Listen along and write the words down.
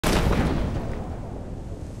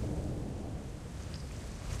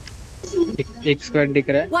एक स्क्वाड दिख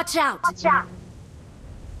रहा है। Watch out!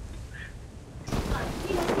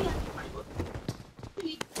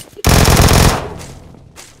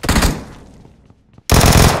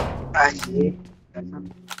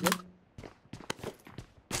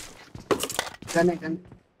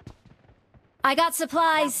 I got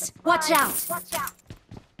supplies. Watch out! Watch out!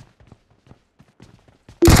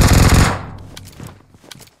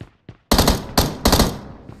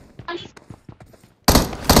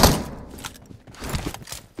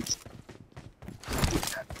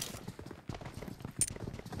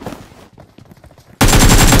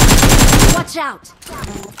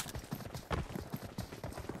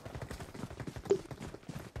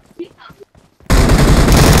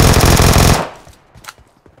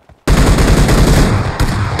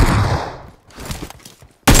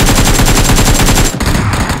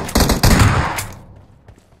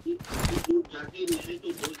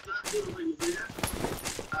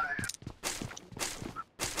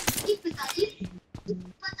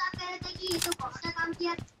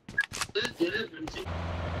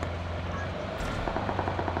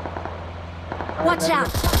 Watch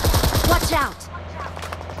out! Watch out!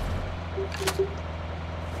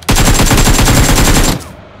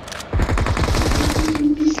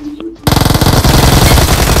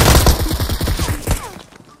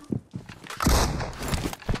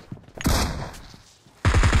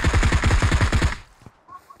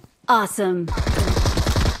 Awesome.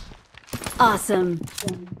 Awesome.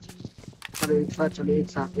 चलो एक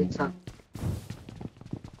साथ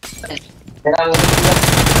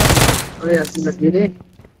अरे अस्सी लगी रे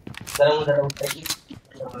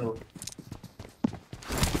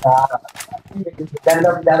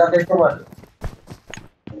ज्यादा टेस्ट मत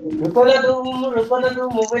रुको ना तू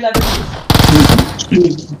मोबाइल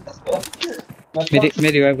मेरी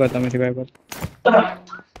रिवाइव करता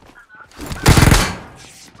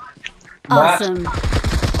Awesome.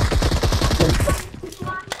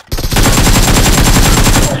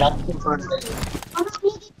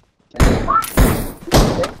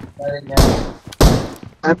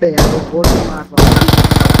 अबे यार वो मार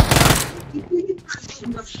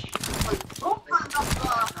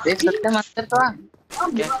देख सकते हैं मास्टर तो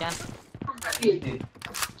क्या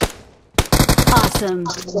Awesome.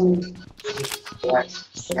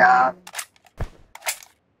 यार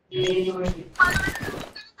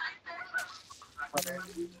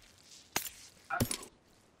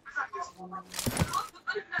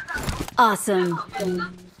Awesome.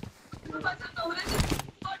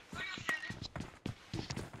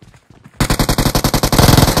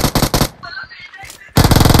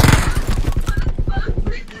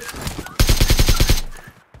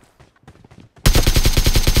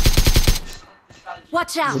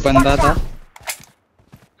 Watch out! बंदा था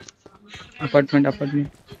apartment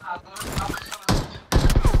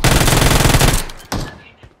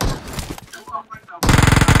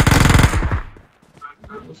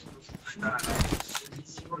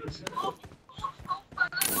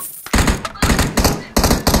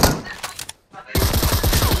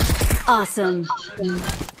Awesome.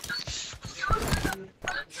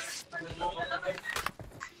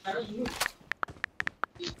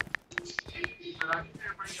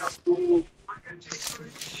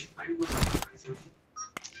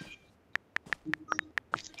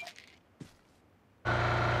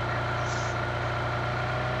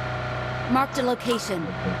 Marked a location.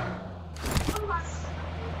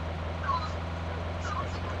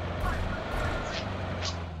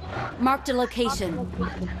 Marked a location.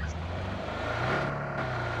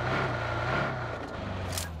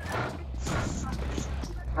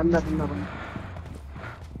 अंदर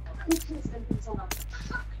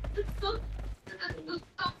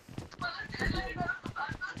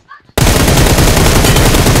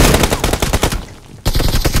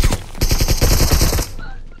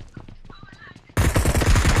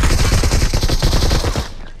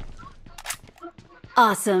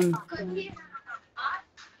Awesome.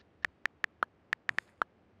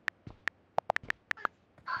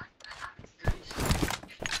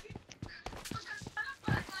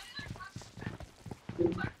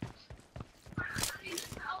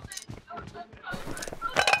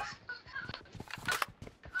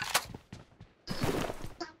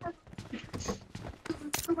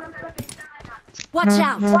 Watch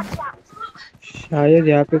out! शायद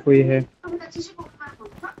यहाँ पे कोई है।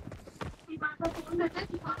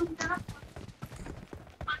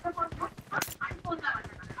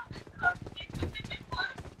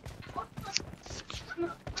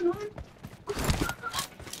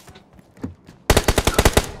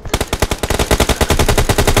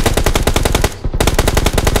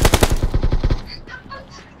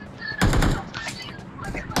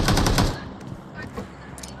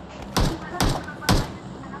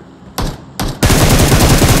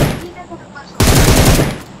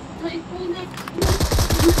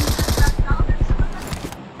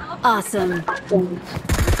 Awesome.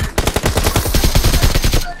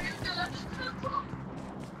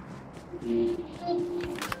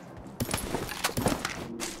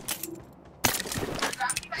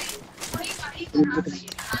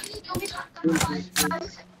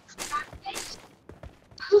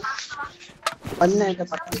 बनना है तो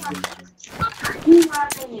पता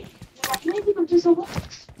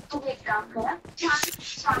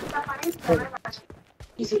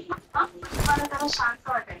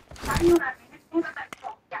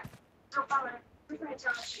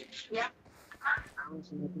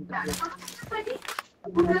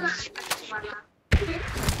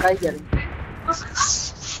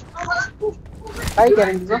काय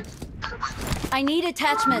करेंगे I need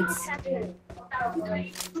attachments.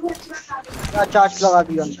 चार्ज लगा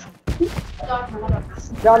दिया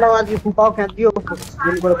क्या लगा दी फूकाओ फेंक दियो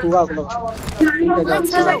जिनको फूका को लगा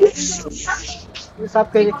Let's go. ये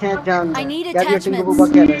सब के खेत जान I need क्या भी टिंगो attachments. फूका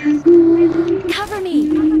क्या है Cover me.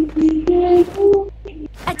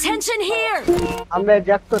 Attention here. हम मैं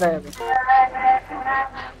जग तो रहे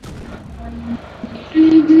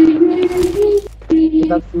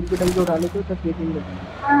तब सूट के टंगे उठा लेते तब चेकिंग लेते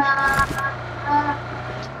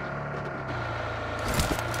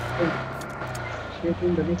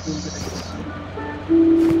चेकिंग लगे सूट के टंगे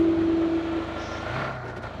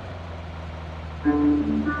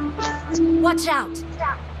Watch out.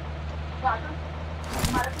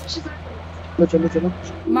 चलो चलो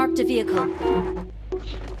Marked a vehicle.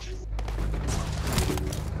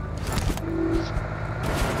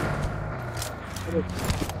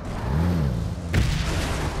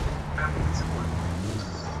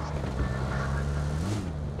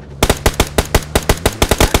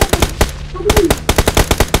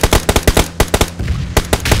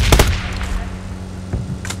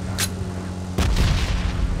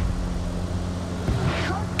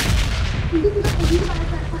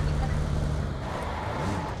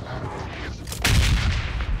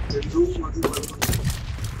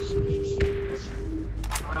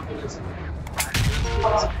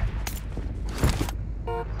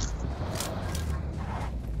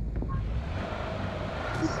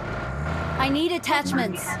 I need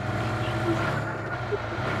attachments.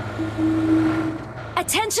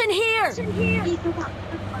 Attention here.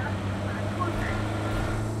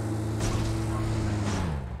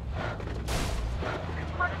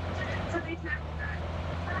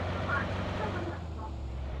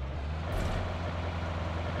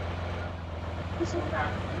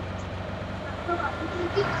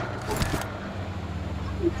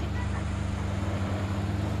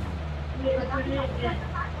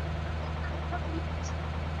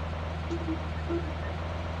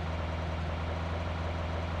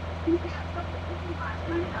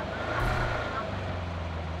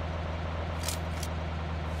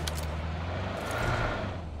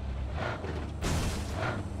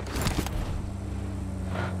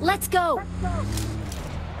 Let's go.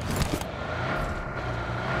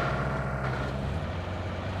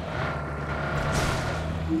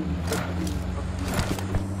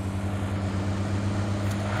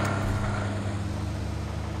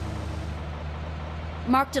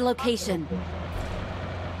 Marked a location.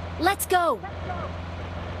 Let's go.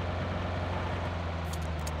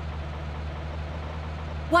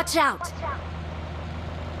 Watch out.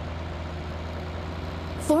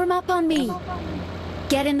 Form up on me.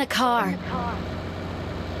 Get in the car.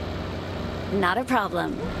 Not a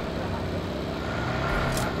problem.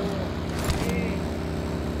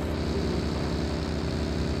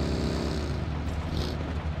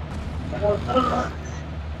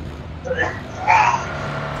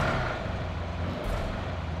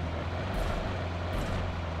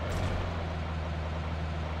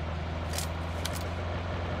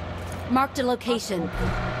 Marked a location.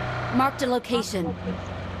 Marked a location.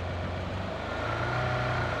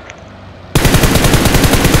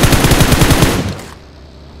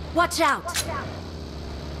 Watch out!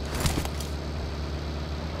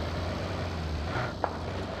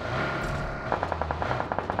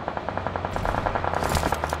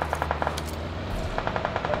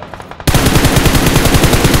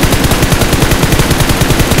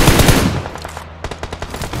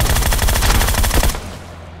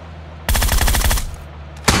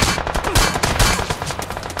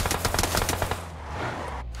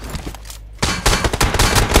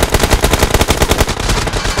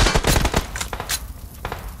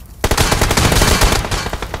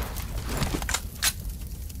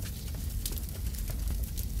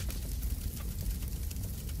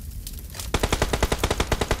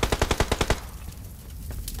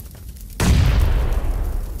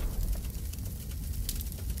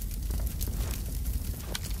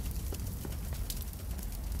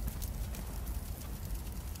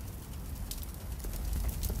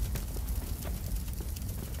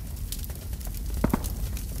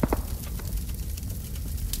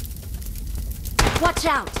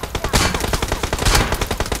 Watch out!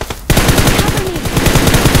 Cover me!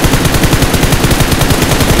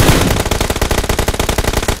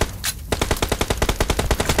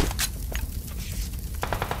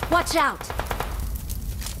 Watch out!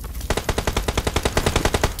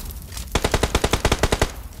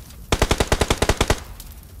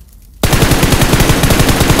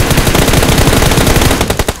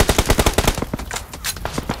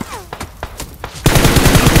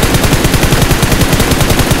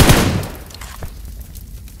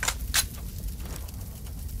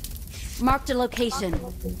 Marked a location.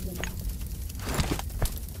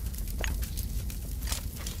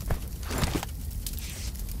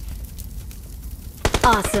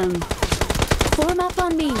 Awesome. Form up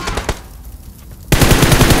on me.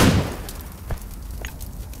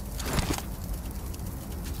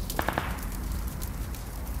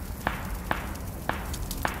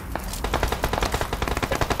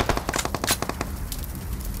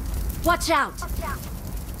 Watch out.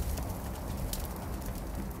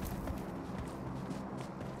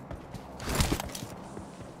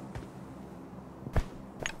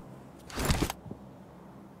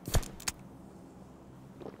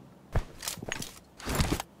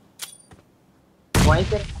 वहीं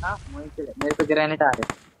पे रहना, वहीं पे रह। मेरे पे grenade आ रहे।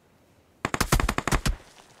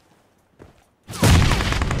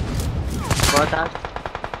 बहुत आज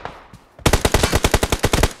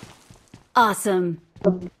Awesome.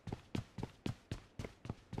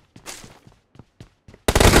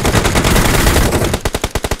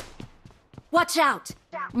 Watch out.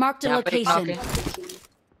 Marked a यहाँ पर एक knock location. है।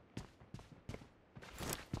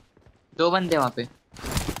 दो बंदे वहाँ पे।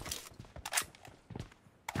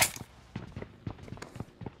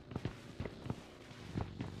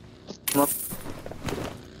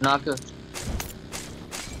 knock है।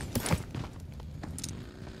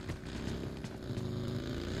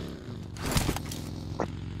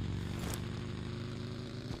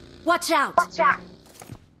 Watch out.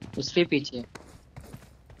 उसके पीछे।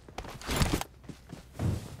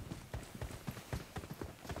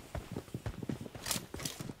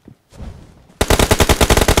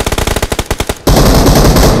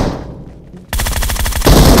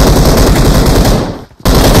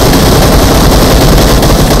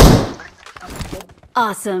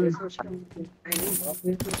 Awesome.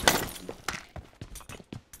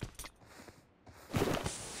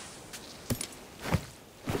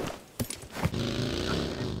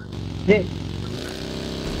 ये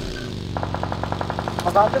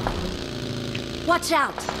भगा दे। Watch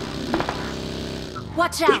out.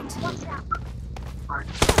 Watch out.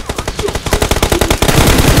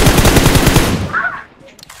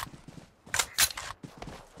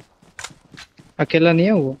 अकेला नहीं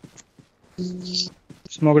है वो,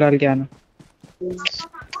 स्मोक डाल के आना।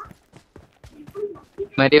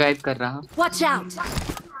 मैं रिवाइव कर रहा हूँ। Watch out.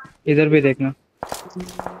 इधर भी देखना।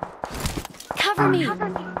 Cover me.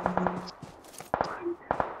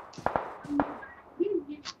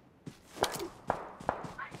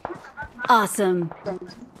 Awesome.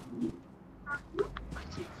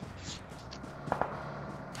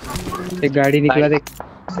 एक गाड़ी निकला, देख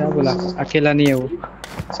क्या बोला, अकेला नहीं है वो।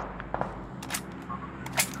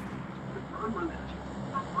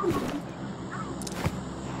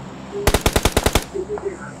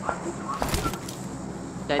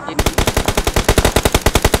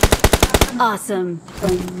 Awesome.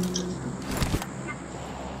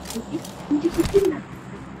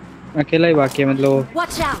 अकेला ही बाकी है, मतलब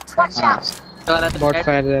Watch out. बहुत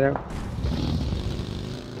फायर दे रहा है।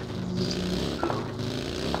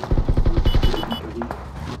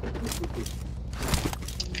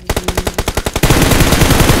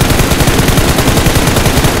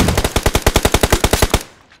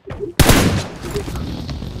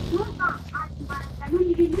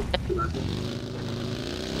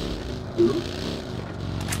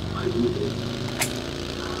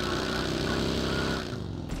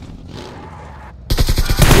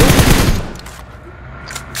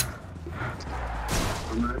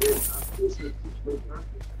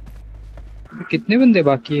 कितने बंदे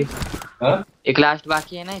बाकी है? एक लास्ट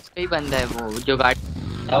बाकी है ना, इस पे ही बंदा है वो जो गाड़ी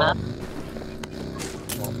है ना।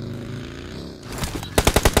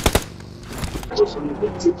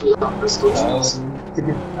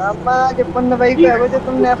 अम्मा जब पन्ना भाई को है जो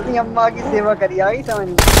तुमने अपनी अम्मा की सेवा करी, आ गई समझ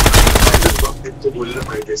में?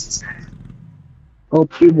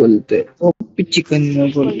 ओपी बोलते, ओपी चिकन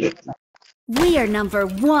में बोलते। We are number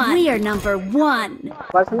one. We are number one.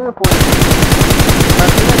 Personal phone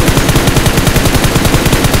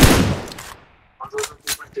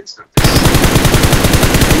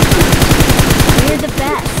We're the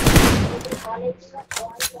best.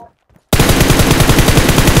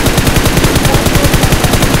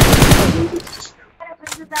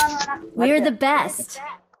 We're the best.